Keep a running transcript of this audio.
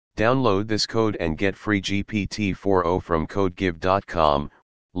Download this code and get free GPT-4o from codegive.com,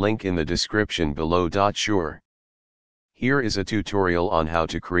 link in the description below. Sure. Here is a tutorial on how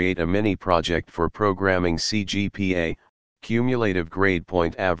to create a mini project for programming cgpa, cumulative grade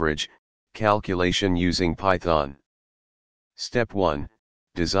point average, calculation using Python. Step 1,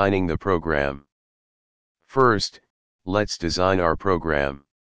 Designing the program. First, let's design our program.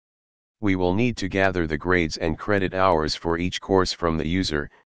 We will need to gather the grades and credit hours for each course from the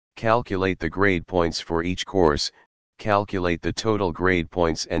user, calculate the grade points for each course, calculate the total grade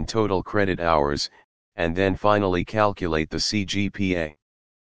points and total credit hours, and then finally calculate the cgpa.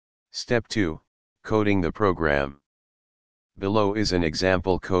 Step 2, Coding the program. Below is an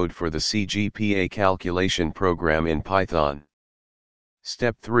example code for the cgpa calculation program in Python.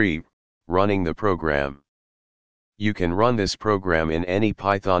 Step 3, Running the program. You can run this program in any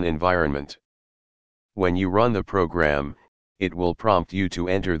Python environment. When you run the program, it will prompt you to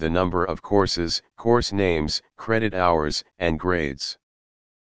enter the number of courses, course names, credit hours, and grades.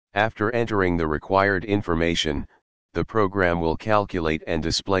 After entering the required information, the program will calculate and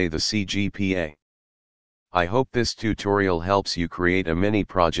display the cgpa. I hope this tutorial helps you create a mini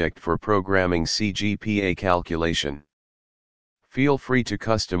project for programming cgpa calculation. Feel free to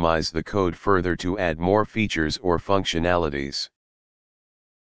customize the code further to add more features or functionalities.